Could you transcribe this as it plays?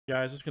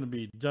Guys, it's going to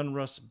be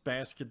Donruss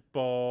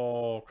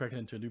basketball. Cracking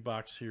into a new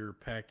box here.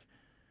 Pack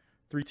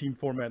 3-team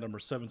format number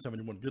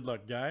 771. Good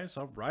luck, guys.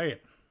 All right.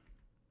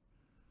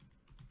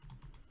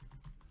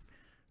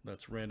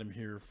 Let's random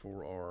here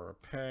for our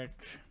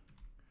pack.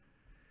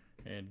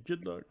 And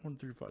good luck. 1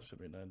 through 5,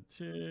 7, 8,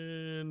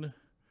 9, 10.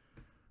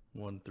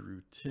 1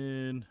 through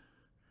 10.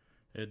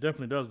 It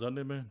definitely does, doesn't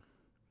it, man?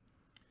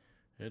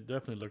 It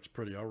definitely looks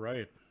pretty. All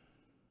right.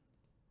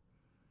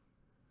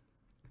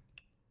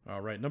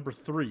 All right, number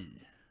 3.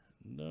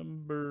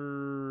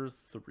 Number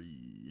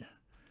 3.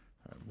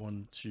 All right,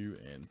 1, 2,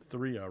 and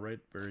 3. All right,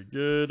 very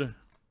good.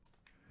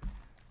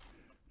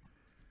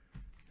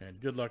 And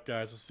good luck,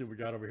 guys. Let's see what we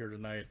got over here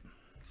tonight.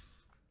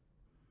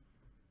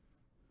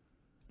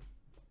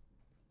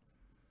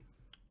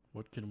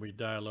 What can we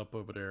dial up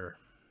over there?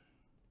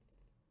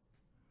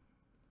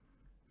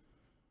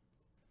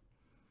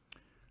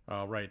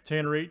 All right,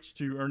 Tanner H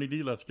to Ernie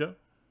D. Let's go.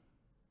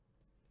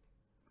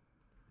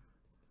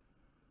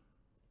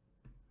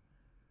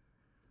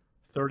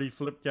 $30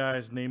 flip,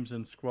 guys. Names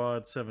and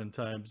squad 7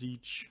 times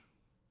each.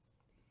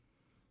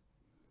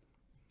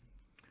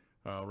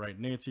 All right,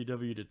 Nancy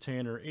W to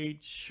Tanner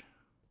H.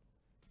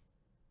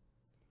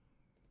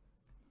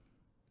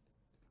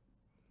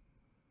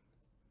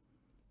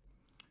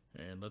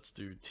 And let's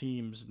do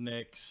teams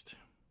next.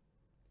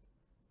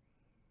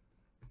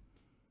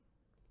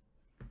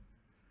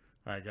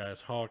 All right,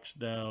 guys. Hawks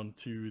down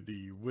to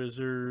the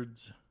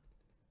Wizards.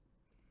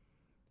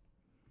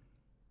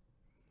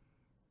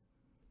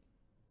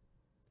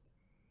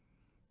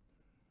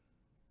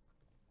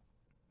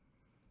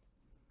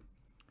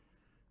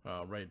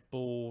 All right,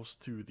 Bulls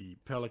to the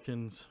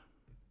Pelicans.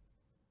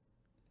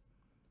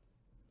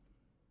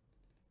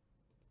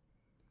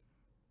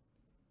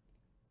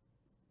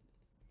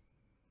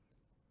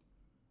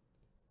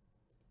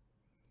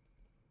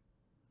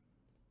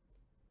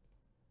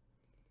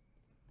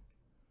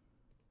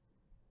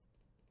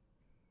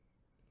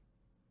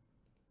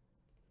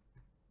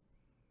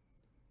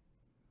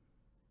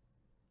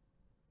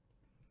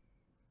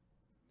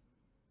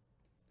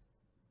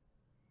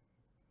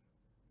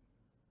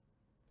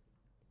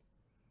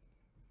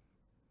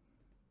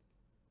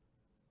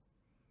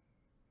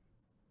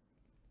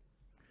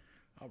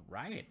 All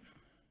right.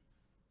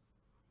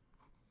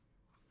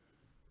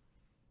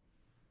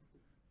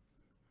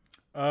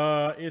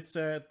 It's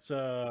at,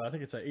 I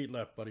think it's at 8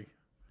 left, buddy.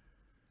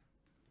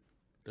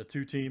 The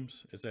 2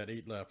 teams, it's at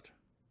 8 left.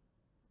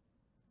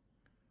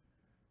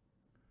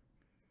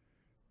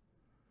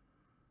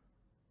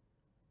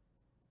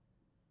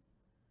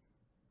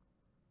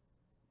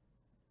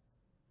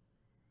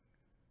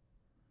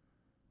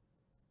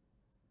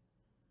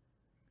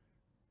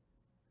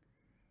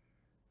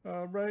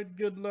 All right,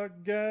 good luck,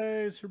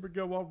 guys. Here we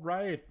go. All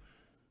right.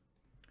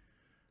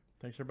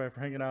 Thanks, everybody, for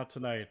hanging out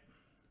tonight.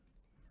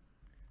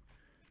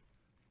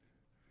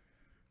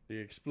 The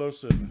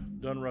explosive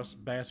Donruss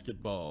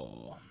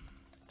basketball.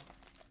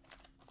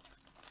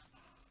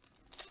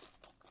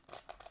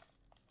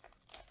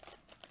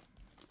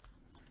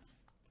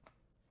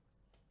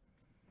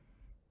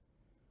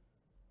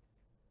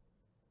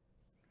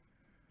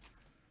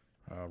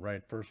 All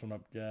right, first one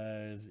up,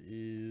 guys,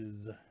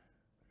 is...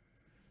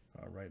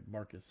 All right,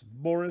 Marcus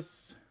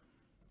Morris.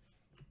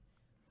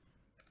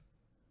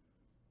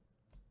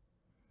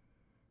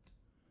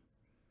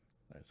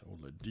 Nice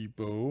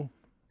Oladipo.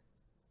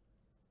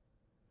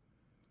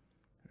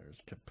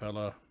 There's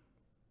Capella.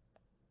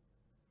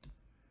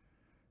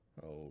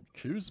 Old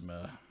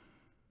Kuzma.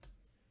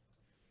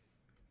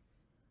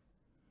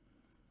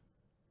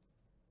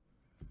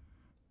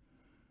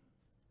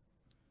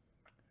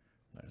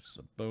 Nice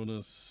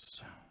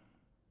Sabonis.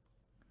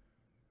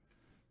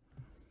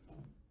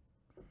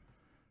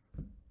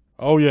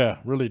 Oh, yeah,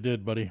 really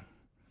did, buddy.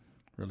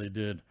 Really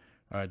did.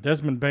 All right,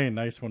 Desmond Bane,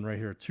 nice one right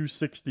here.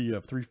 260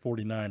 of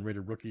 349,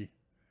 rated rookie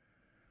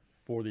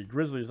for the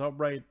Grizzlies. All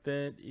right,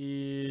 that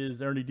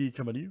is Ernie D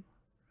coming to you.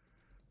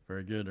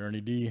 Very good, Ernie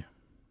D.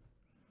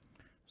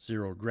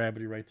 Zero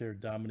gravity right there,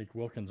 Dominique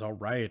Wilkins. All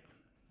right.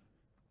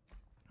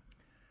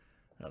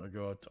 That'll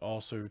go out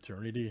also to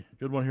Ernie D.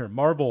 Good one here.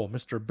 Marvel,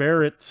 Mr.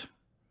 Barrett.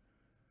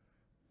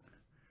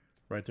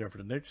 Right there for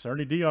the Knicks.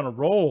 Ernie D on a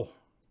roll.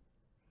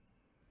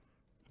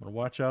 I'm going to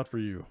watch out for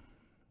you.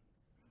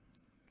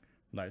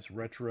 Nice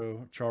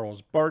retro.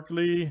 Charles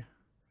Barkley.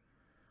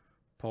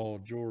 Paul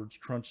George,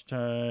 crunch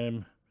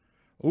time.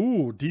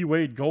 Ooh,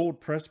 D-Wade gold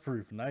press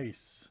proof.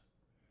 Nice.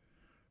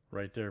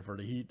 Right there for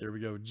the Heat. There we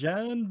go.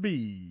 John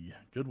B.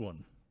 Good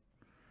one.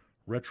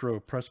 Retro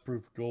press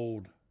proof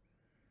gold.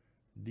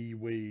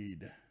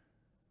 D-Wade.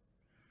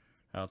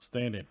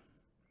 Outstanding.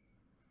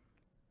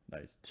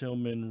 Nice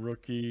Tillman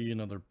rookie.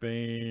 Another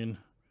Bane.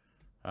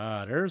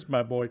 Ah, there's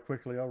my boy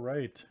quickly. All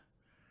right.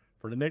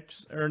 For the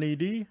Knicks, Ernie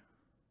D.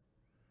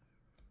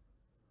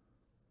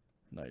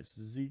 Nice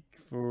Zeke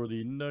for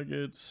the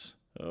Nuggets.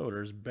 Oh,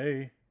 there's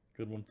Bay.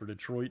 Good one for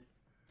Detroit.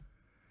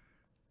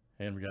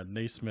 And we got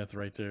Naismith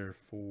right there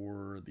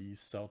for the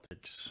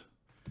Celtics.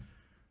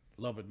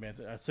 Love it, man.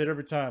 I say it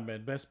every time,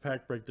 man. Best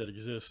pack break that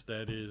exists.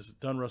 That is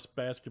Donruss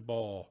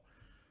basketball.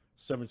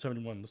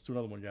 771. Let's do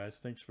another one, guys.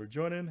 Thanks for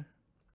joining.